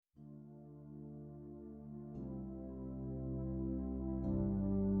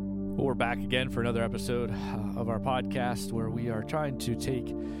Well, we're back again for another episode of our podcast where we are trying to take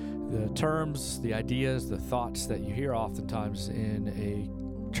the terms, the ideas, the thoughts that you hear oftentimes in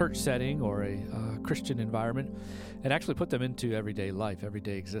a church setting or a Christian environment and actually put them into everyday life,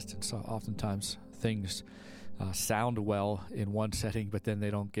 everyday existence. So oftentimes things sound well in one setting, but then they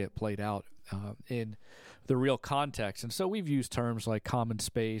don't get played out in the real context. And so we've used terms like common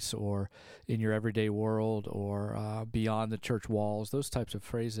space or in your everyday world or beyond the church walls, those types of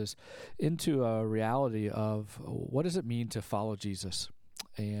phrases, into a reality of what does it mean to follow Jesus?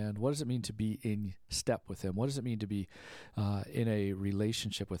 And what does it mean to be in step with him? What does it mean to be in a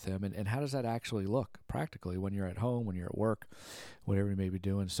relationship with him? And how does that actually look practically when you're at home, when you're at work, whatever you may be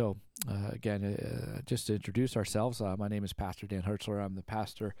doing? So again, just to introduce ourselves, my name is Pastor Dan Hertzler. I'm the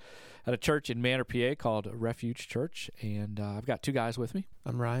pastor at a church in Manor, PA called Refuge Church. And I've got two guys with me.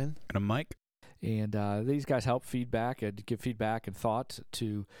 I'm Ryan. And I'm Mike. And these guys help feedback and give feedback and thought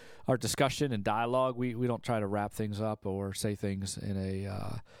to our discussion and dialogue. We don't try to wrap things up or say things in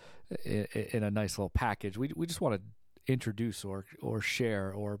a nice little package. We just want to introduce or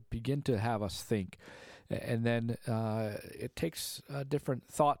share or begin to have us think. And then it takes different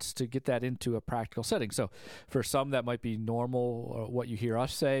thoughts to get that into a practical setting. So for some, that might be normal or what you hear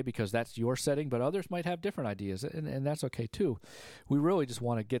us say because that's your setting, but others might have different ideas, and that's okay too. We really just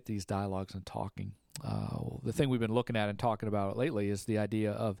want to get these dialogues and talking. The thing we've been looking at and talking about lately is the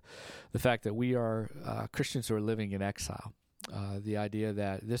idea of the fact that we are Christians who are living in exile. The idea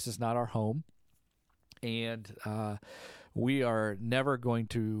that this is not our home, and we are never going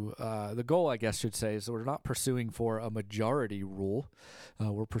to, the goal, I guess, should say, is that we're not pursuing for a majority rule.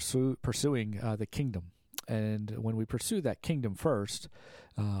 We're pursuing the kingdom. And when we pursue that kingdom first,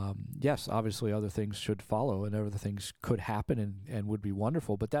 yes, obviously other things should follow and other things could happen and would be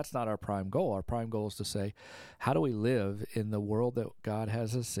wonderful, but that's not our prime goal. Our prime goal is to say, how do we live in the world that God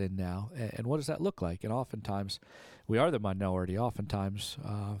has us in now, and what does that look like? And oftentimes, we are the minority. Oftentimes,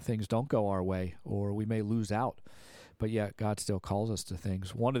 things don't go our way, or we may lose out. But yet God still calls us to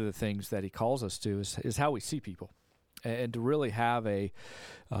things. One of the things that he calls us to is how we see people, and to really have a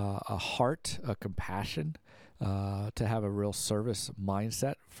heart, a compassion, to have a real service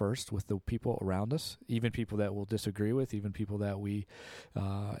mindset first with the people around us, even people that we'll disagree with, even people that we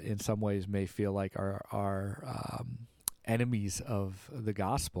in some ways may feel like are enemies of the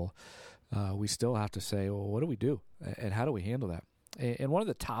gospel. We still have to say, well, what do we do, and how do we handle that? And one of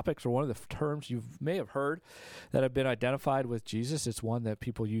the topics or one of the terms you may have heard that have been identified with Jesus, it's one that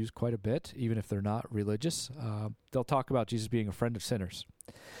people use quite a bit, even if they're not religious. They'll talk about Jesus being a friend of sinners.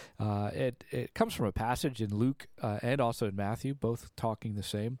 It comes from a passage in Luke and also in Matthew, both talking the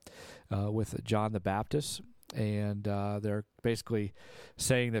same, with John the Baptist. And they're basically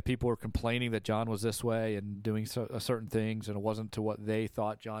saying that people were complaining that John was this way and doing certain things, and it wasn't to what they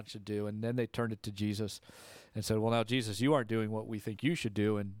thought John should do. And then they turned it to Jesus and said, well, now, Jesus, you aren't doing what we think you should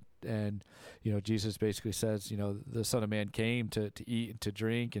do. And Jesus basically says, the Son of Man came to eat and to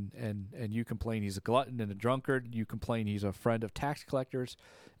drink, and you complain he's a glutton and a drunkard. You complain he's a friend of tax collectors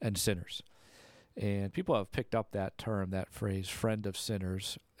and sinners. And people have picked up that term, that phrase, friend of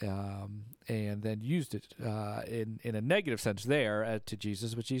sinners, and then used it in a negative sense there to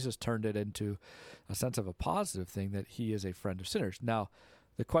Jesus, but Jesus turned it into a sense of a positive thing, that he is a friend of sinners. Now,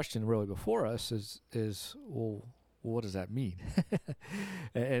 the question really before us is well, what does that mean?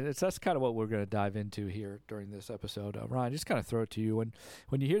 And that's kind of what we're going to dive into here during this episode. Ryan, just kind of throw it to you.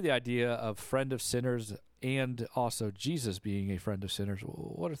 When you hear the idea of friend of sinners and also Jesus being a friend of sinners,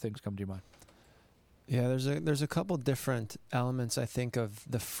 what are things come to your mind? Yeah, there's a couple different elements, I think, of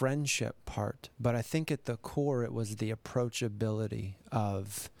the friendship part, but I think at the core it was the approachability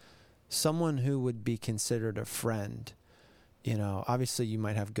of someone who would be considered a friend. Obviously you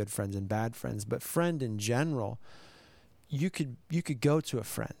might have good friends and bad friends, but friend in general, you could go to a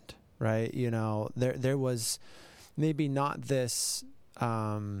friend, right? There was maybe not this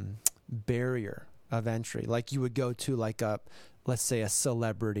barrier of entry like you would go to like let's say a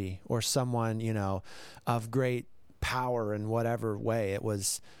celebrity or someone, of great power in whatever way. It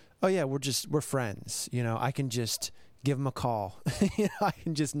was, oh yeah, we're friends. I can just give them a call. I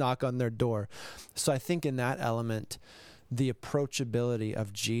can just knock on their door. So I think in that element, the approachability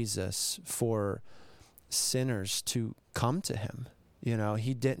of Jesus for sinners to come to him,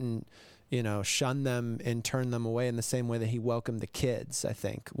 he didn't, shun them and turn them away in the same way that he welcomed the kids. I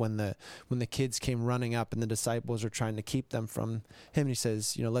think when the kids came running up and the disciples are trying to keep them from him, he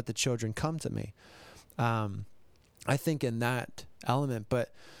says, let the children come to me. I think in that element,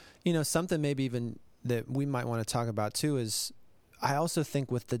 but something maybe even that we might want to talk about too is I also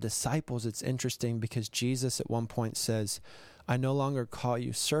think with the disciples, it's interesting because Jesus at one point says, I no longer call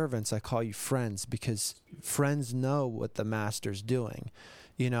you servants, I call you friends, because friends know what the master's doing.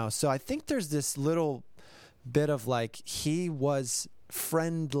 So I think there's this little bit of like, he was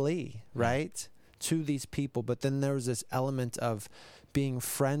friendly, right, to these people, but then there was this element of being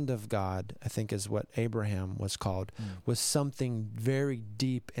friend of God, I think is what Abraham was called, was something very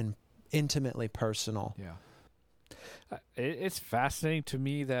deep and intimately personal. Yeah. It's fascinating to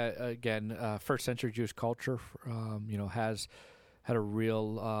me that, again, first century Jewish culture, has had a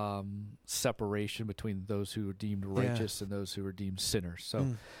real separation between those who are deemed righteous and those who are deemed sinners. So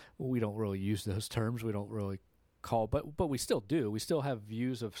we don't really use those terms. We don't really call, but we still do. We still have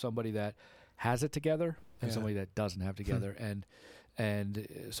views of somebody that has it together and somebody that doesn't have it together. And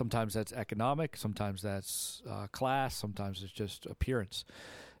sometimes that's economic, sometimes that's class, sometimes it's just appearance.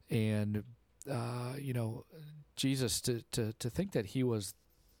 And Jesus, to think that he was,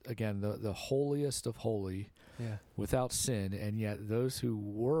 again, the holiest of holy, without sin, and yet those who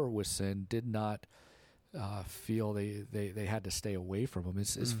were with sin did not feel they had to stay away from him.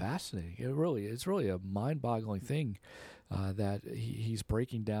 It's fascinating. It's really a mind-boggling thing that he's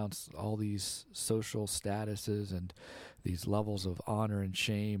breaking down all these social statuses and these levels of honor and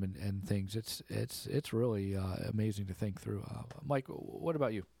shame and things. It's really amazing to think through. Mike, what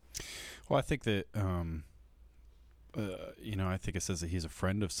about you? Well, I think that I think it says that he's a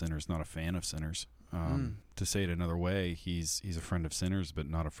friend of sinners, not a fan of sinners. To say it another way, he's a friend of sinners, but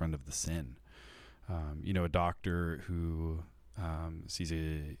not a friend of the sin. A doctor who sees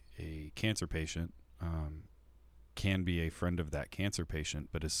a cancer patient can be a friend of that cancer patient,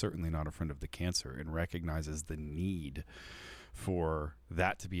 but is certainly not a friend of the cancer, and recognizes the need for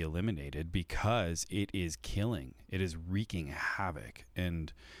that to be eliminated because it is killing. It is wreaking havoc.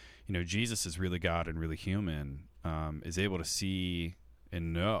 And, Jesus is really God and really human, is able to see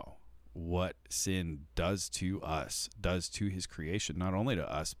and know what sin does to us, does to his creation, not only to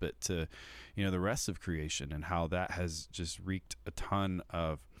us, but to, the rest of creation, and how that has just wreaked a ton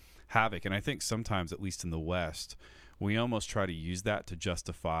of havoc. And I think sometimes, at least in the West, we almost try to use that to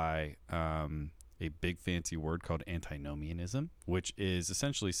justify a big fancy word called antinomianism, which is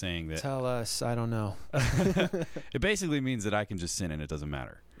essentially saying that... Tell us, I don't know. It basically means that I can just sin and it doesn't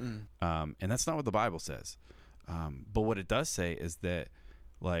matter. And that's not what the Bible says. But what it does say is that,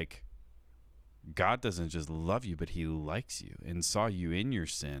 like, God doesn't just love you, but he likes you and saw you in your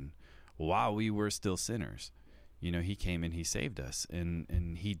sin while we were still sinners. He came and he saved us,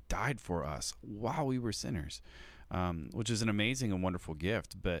 and he died for us while we were sinners, which is an amazing and wonderful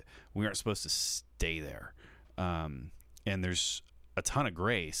gift, but we aren't supposed to stay there. And there's a ton of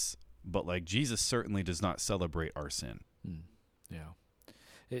grace, but like, Jesus certainly does not celebrate our sin. Yeah.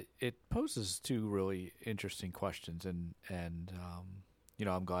 It poses two really interesting questions, and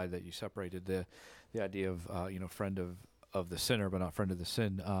I'm glad that you separated the idea of friend of the sinner, but not friend of the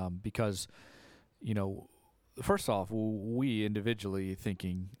sin, because first off, we individually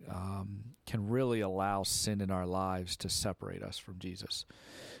thinking can really allow sin in our lives to separate us from Jesus.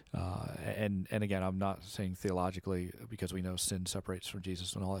 And again, I'm not saying theologically, because we know sin separates from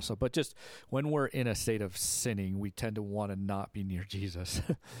Jesus and all that stuff, but just when we're in a state of sinning, we tend to want to not be near Jesus.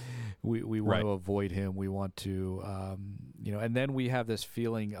 we want to avoid him. We want to, and then we have this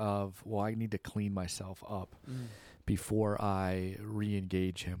feeling of, well, I need to clean myself up before I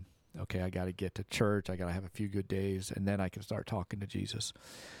re-engage him. Okay, I got to get to church. I got to have a few good days, and then I can start talking to Jesus.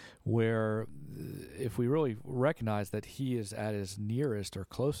 Where if we really recognize that he is at his nearest or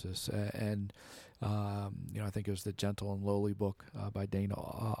closest, and I think it was the Gentle and Lowly book by Dana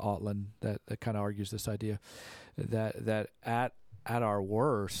Ottland that kind of argues this idea that at our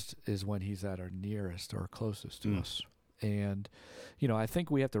worst is when he's at our nearest or closest to us. And I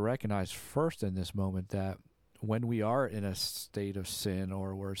think we have to recognize first in this moment that when we are in a state of sin,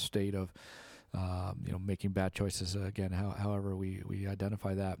 or we're a state of making bad choices, again, however we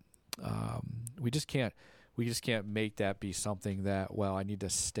identify that, we just can't make that be something that, well, I need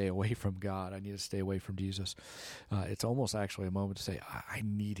to stay away from God, I need to stay away from Jesus. It's almost actually a moment to say, I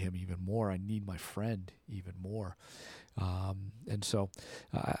need him even more, I need my friend even more. And so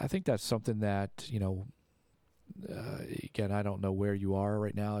I think that's something that, again, I don't know where you are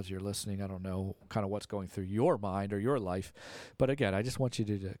right now as you're listening. I don't know kind of what's going through your mind or your life. But again, I just want you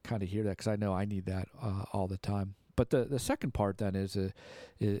to kind of hear that, because I know I need that all the time. But the second part then is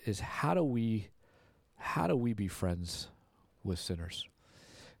how do we be friends with sinners?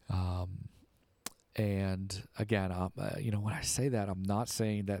 And again, when I say that, I'm not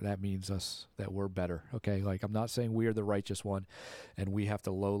saying that means that we're better. Okay, like, I'm not saying we are the righteous one, and we have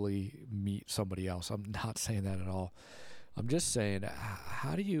to lowly meet somebody else. I'm not saying that at all. I'm just saying,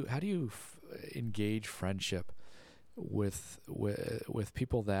 how do you engage friendship with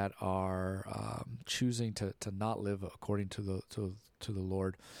people that are choosing to not live according to the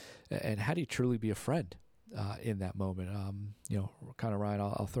Lord, and how do you truly be a friend in that moment? Kind of Ryan,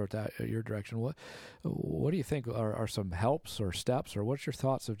 I'll throw it that your direction. What do you think are some helps or steps, or what's your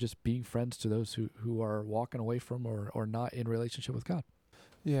thoughts of just being friends to those who are walking away from or not in relationship with God?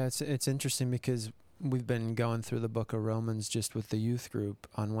 Yeah, it's interesting because we've been going through the book of Romans just with the youth group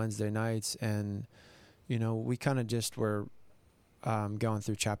on Wednesday nights, and we kind of just were going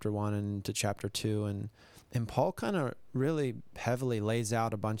through chapter 1 and to chapter 2, and Paul kind of really heavily lays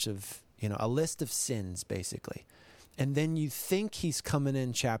out a bunch of, a list of sins, basically. And then you think he's coming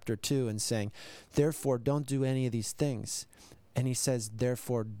in chapter 2 and saying, therefore, don't do any of these things. And he says,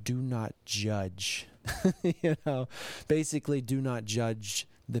 therefore, do not judge. Basically, do not judge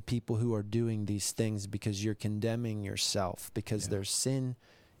the people who are doing these things, because you're condemning yourself, because there's sin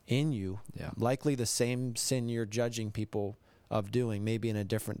in you, likely the same sin you're judging people of doing, maybe in a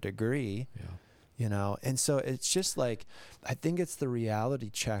different degree, and so it's just like, I think it's the reality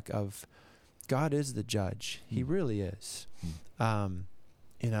check of God is the judge. He really is. And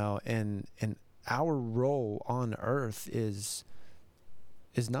our role on earth is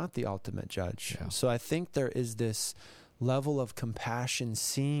not the ultimate judge. So I think there is this level of compassion,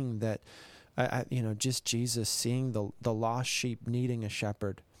 seeing that, just Jesus seeing the lost sheep needing a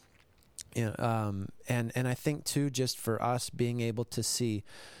shepherd. And I think too, just for us being able to see,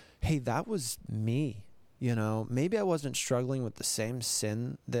 hey, that was me. Maybe I wasn't struggling with the same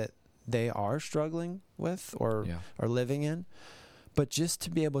sin that they are struggling with or are living in, but just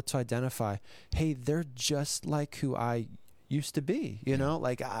to be able to identify, hey, they're just like who I used to be.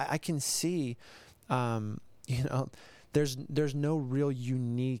 Like I can see, there's no real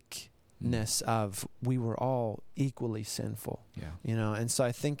uniqueness of we were all equally sinful. And so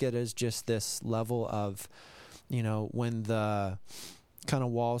I think it is just this level of, when the kind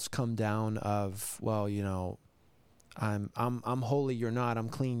of walls come down of, well, I'm holy, you're not, I'm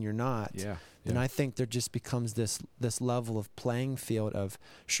clean, you're not. Then I think there just becomes this level of playing field of,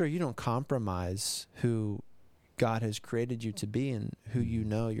 sure, you don't compromise who God has created you to be and who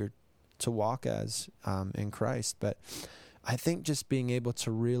you're to walk as in Christ. But I think just being able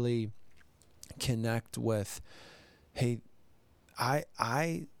to really connect with, hey,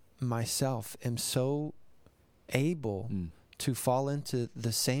 I myself am so able to fall into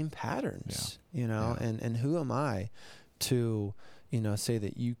the same patterns, and who am I to, say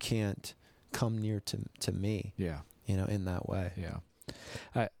that you can't come near to me, in that way.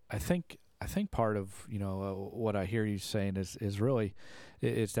 I think part of, what I hear you saying is really,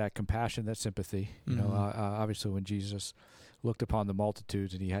 it's that compassion, that sympathy. Obviously when Jesus looked upon the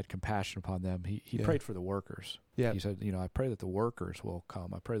multitudes and he had compassion upon them, he prayed for the workers. He said, I pray that the workers will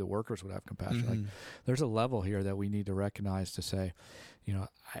come. I pray the workers would have compassion. Like, there's a level here that we need to recognize to say,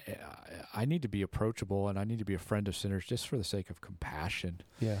 I need to be approachable and I need to be a friend of sinners just for the sake of compassion,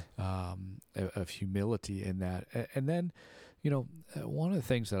 of humility in that. And then, one of the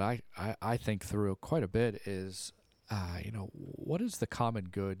things that I think through quite a bit is, what is the common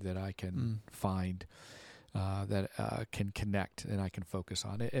good that I can find that can connect and I can focus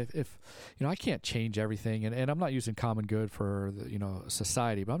on it. If I can't change everything, and I'm not using common good for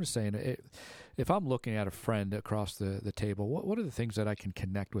society, but I'm just saying if I'm looking at a friend across the table, what are the things that I can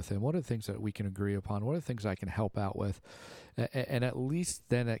connect with him? What are the things that we can agree upon? What are the things I can help out with? And at least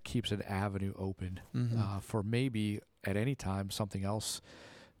then it keeps an avenue open for maybe at any time something else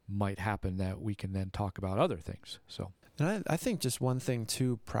might happen that we can then talk about other things. So, and I think just one thing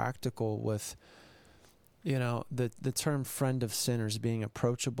too practical with the term friend of sinners being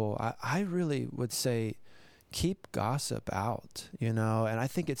approachable, I really would say keep gossip out, and I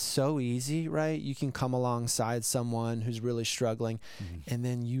think it's so easy, right? You can come alongside someone who's really struggling and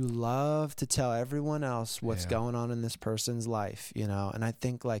then you love to tell everyone else what's going on in this person's life, and I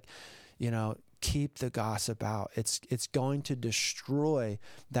think keep the gossip out. It's going to destroy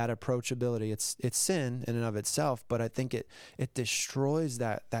that approachability. It's sin in and of itself, but I think it destroys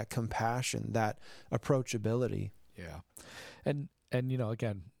that compassion, that approachability. Yeah. And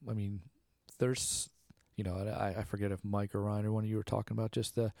again, I mean, there's I forget if Mike or Ryan or one of you were talking about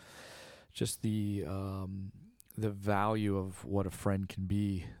just the value of what a friend can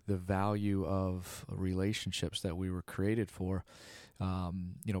be, the value of relationships that we were created for.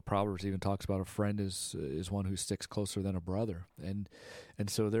 Proverbs even talks about a friend is one who sticks closer than a brother. And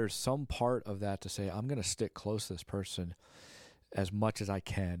so there's some part of that to say, I'm going to stick close to this person as much as I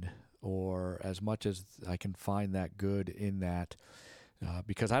can, or as much as I can find that good in that,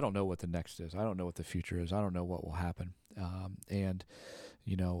 because I don't know what the next is. I don't know what the future is. I don't know what will happen. I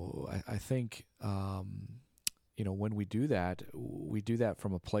think, when we do that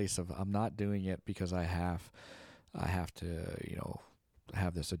from a place of, I'm not doing it because I have to,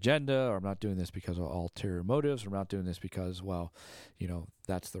 have this agenda, or I'm not doing this because of ulterior motives, or I'm not doing this because,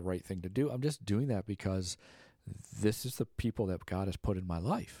 that's the right thing to do. I'm just doing that because this is the people that God has put in my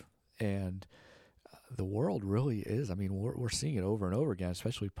life. And the world really is, we're seeing it over and over again,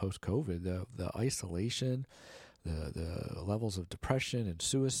 especially post-COVID, the isolation, the levels of depression and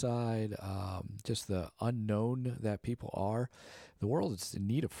suicide, just the unknown that people are. The world is in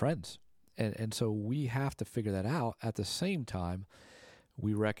need of friends. And so we have to figure that out. At the same time,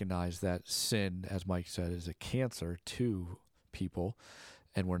 we recognize that sin, as Mike said, is a cancer to people,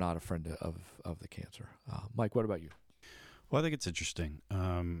 and we're not a friend of the cancer. Mike, what about you? Well, I think it's interesting.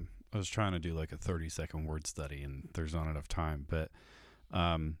 I was trying to do like a 30-second word study, and there's not enough time. But,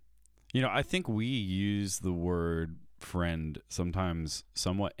 I think we use the word friend sometimes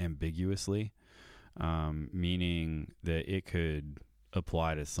somewhat ambiguously, meaning that it could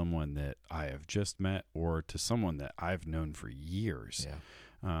apply to someone that I have just met or to someone that I've known for years.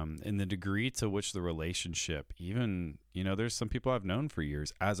 Yeah. And the degree to which the relationship, even, there's some people I've known for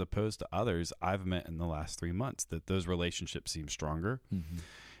years as opposed to others I've met in the last 3 months, that those relationships seem stronger. Mm-hmm.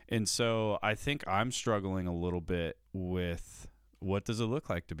 And so I think I'm struggling a little bit with, what does it look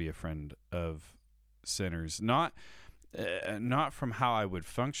like to be a friend of sinners? Not from how I would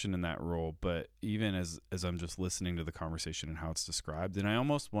function in that role, but even as I'm just listening to the conversation and how it's described. And I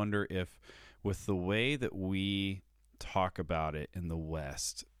almost wonder if, with the way that we talk about it in the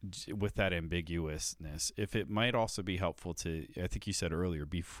West, with that ambiguousness, if it might also be helpful to, I think you said earlier,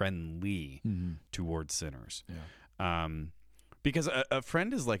 be friendly towards sinners. Yeah. Because a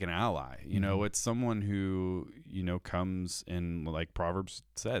friend is like an ally, it's someone who, comes in, like Proverbs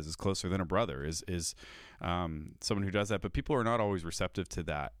says, is closer than a brother, is someone who does that. But people are not always receptive to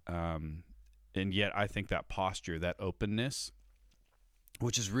that. And yet I think that posture, that openness,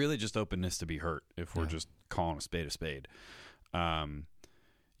 which is really just openness to be hurt, if we're just calling a spade,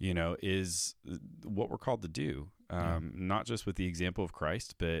 is what we're called to do. Not just with the example of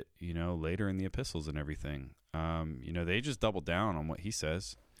Christ, but, later in the epistles and everything. They just double down on what he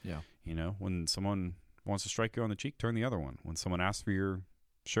says. Yeah. When someone wants to strike you on the cheek, turn the other one. When someone asks for your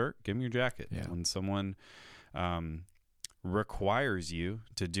shirt, give them your jacket. Yeah. When someone requires you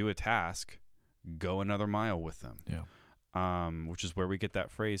to do a task, go another mile with them. Yeah. Which is where we get that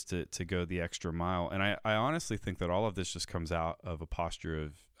phrase to go the extra mile. And I honestly think that all of this just comes out of a posture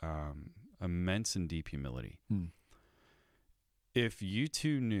of immense and deep humility. If you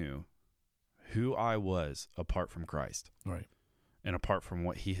two knew who I was apart from Christ, right, and apart from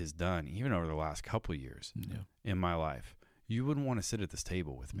what he has done, even over the last couple of years in my life, you wouldn't want to sit at this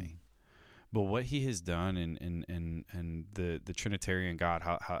table with me. But what he has done, and the Trinitarian God,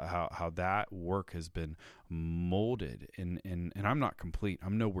 how that work has been molded, and I'm not complete.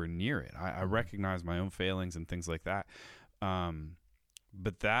 I'm nowhere near it. I recognize my own failings and things like that.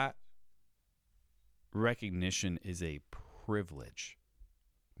 But that recognition is a privilege,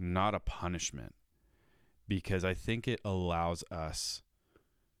 not a punishment, because I think it allows us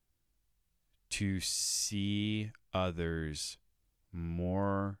to see others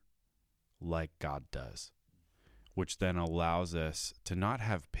more like God does, which then allows us to not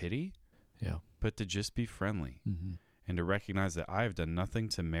have pity, but to just be friendly, and to recognize that I have done nothing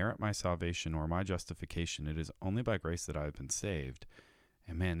to merit my salvation or my justification. It is only by grace that I have been saved.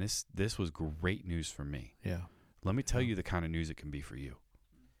 And man, this was great news for me. Yeah. Let me tell you the kind of news it can be for you.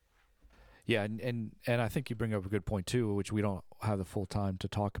 Yeah, and I think you bring up a good point too, which we don't have the full time to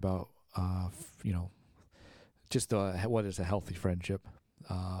talk about. Just what is a healthy friendship,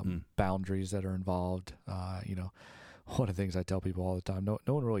 boundaries that are involved. One of the things I tell people all the time: no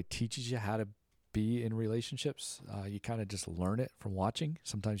one really teaches you how to be in relationships. You kind of just learn it from watching.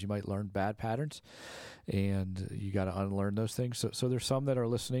 Sometimes you might learn bad patterns, and you got to unlearn those things. So there's some that are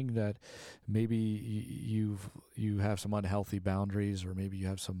listening that maybe you have some unhealthy boundaries, or maybe you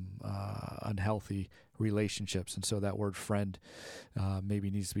have some unhealthy relationships, and so that word friend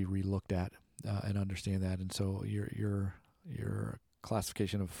maybe needs to be relooked at and understand that. And so your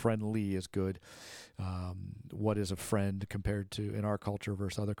classification of friendly is good. What is a friend compared to in our culture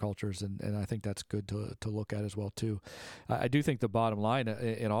versus other cultures, and I think that's good to look at as well too. I do think the bottom line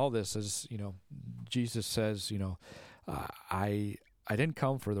in all this is, Jesus says, I didn't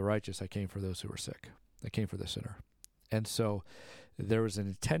come for the righteous, I came for those who were sick. I came for the sinner. And so there was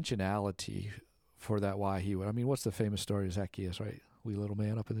an intentionality for that, why he would. What's the famous story of Zacchaeus, right? Wee little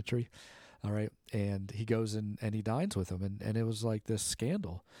man up in the tree. All right. And he goes and he dines with him. And it was like this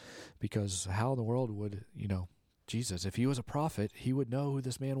scandal, because how in the world would, Jesus, if he was a prophet, he would know who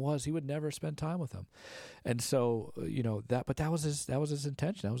this man was. He would never spend time with him. And so, but that was his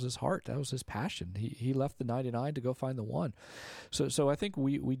intention. That was his heart. That was his passion. He left the 99 to go find the one. So I think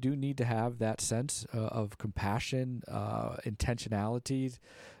we do need to have that sense of compassion, intentionality,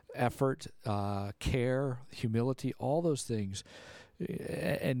 effort, care, humility, all those things.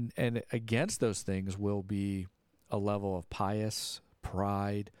 And against those things will be a level of pious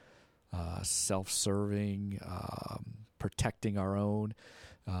pride, self-serving, protecting our own,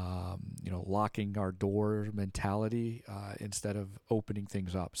 locking our door mentality instead of opening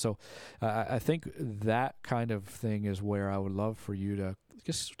things up. So I think that kind of thing is where I would love for you to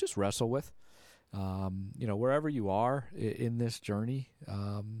just wrestle with, wherever you are in this journey,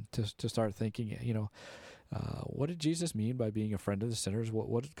 to start thinking, what did Jesus mean by being a friend of the sinners?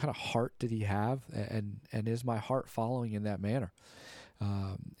 What kind of heart did he have? And is my heart following in that manner?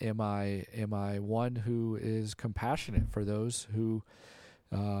 Am I one who is compassionate for those who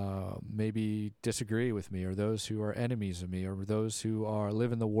maybe disagree with me, or those who are enemies of me, or those who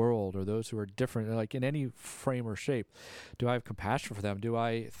live in the world, or those who are different, like in any frame or shape? Do I have compassion for them? Do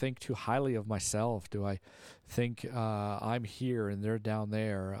I think too highly of myself? Do I think I'm here and they're down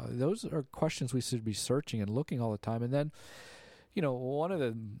there? Those are questions we should be searching and looking all the time. And then,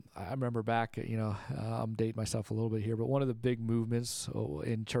 I remember back, I'm dating myself a little bit here, but one of the big movements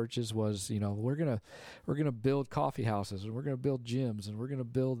in churches was, we're going to build coffee houses, and we're going to build gyms, and we're going to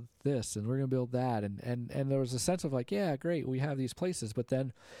build this, and we're going to build that. And there was a sense of like, yeah, great, we have these places, but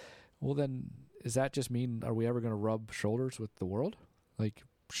then does that just mean, are we ever going to rub shoulders with the world? Like,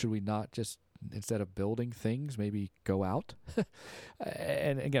 should we not just, instead of building things, maybe go out?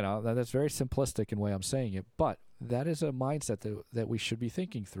 And again, that's very simplistic in the way I'm saying it, but that is a mindset that we should be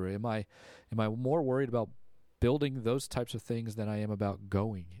thinking through. Am I more worried about building those types of things than I am about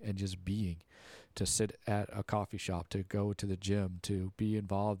going and just being, to sit at a coffee shop, to go to the gym, to be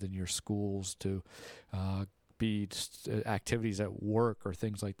involved in your schools, to be activities at work or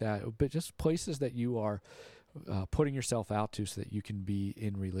things like that, but just places that you are putting yourself out to so that you can be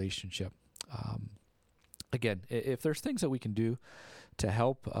in relationship. Again, if there's things that we can do to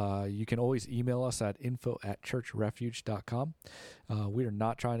help, you can always email us at info@churchrefuge.com. We are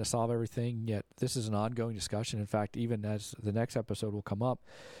not trying to solve everything yet. This is an ongoing discussion. In fact, even as the next episode will come up,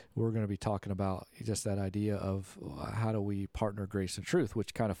 we're going to be talking about just that idea of how do we partner grace and truth,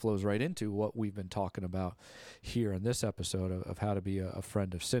 which kind of flows right into what we've been talking about here in this episode of how to be a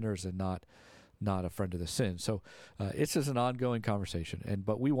friend of sinners and not a friend of the sin. So it's just an ongoing conversation.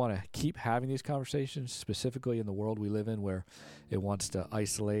 But we want to keep having these conversations, specifically in the world we live in where it wants to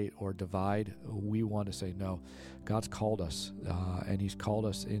isolate or divide. We want to say, no, God's called us, and he's called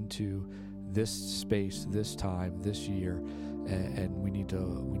us into this space, this time, this year, and we need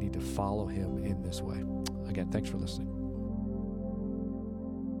to follow him in this way. Again, thanks for listening.